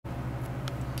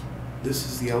This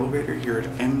is the elevator here at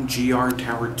MGR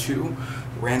Tower 2,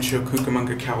 Rancho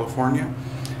Cucamonga, California.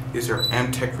 These are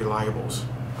Amtech reliables.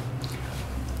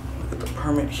 Look at the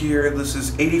permit here. This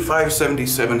is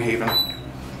 8577 Haven.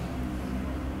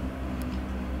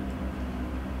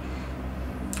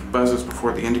 Buzzes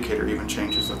before the indicator even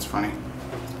changes. That's funny.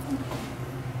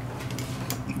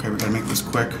 Okay, we gotta make this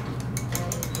quick.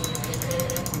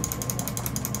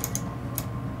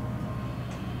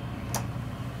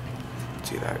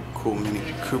 See that cool Mini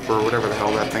Cooper or whatever the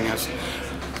hell that thing is.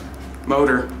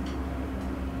 Motor.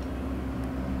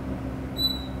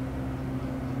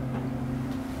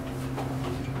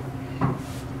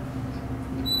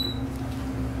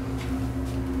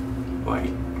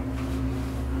 Light.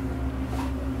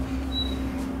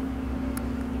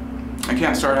 I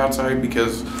can't start outside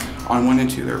because on 1 and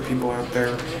 2 there are people out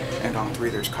there, and on 3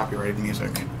 there's copyrighted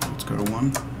music. Let's go to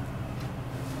 1.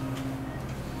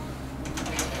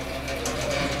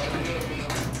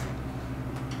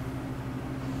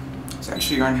 These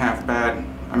actually aren't half bad.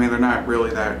 I mean, they're not really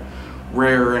that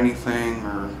rare or anything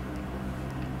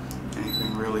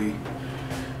really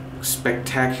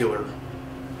spectacular,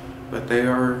 but they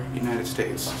are United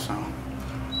States, so.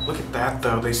 Look at that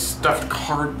though, they stuffed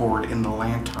cardboard in the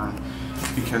lantern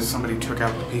because somebody took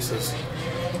out the pieces.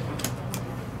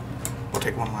 We'll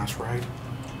take one last ride,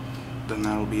 then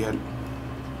that'll be it.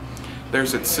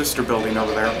 There's its sister building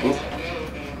over there. Oop.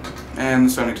 And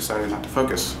Sony decided not to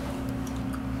focus.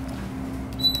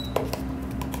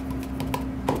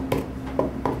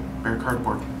 Mere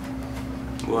cardboard.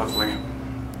 Lovely.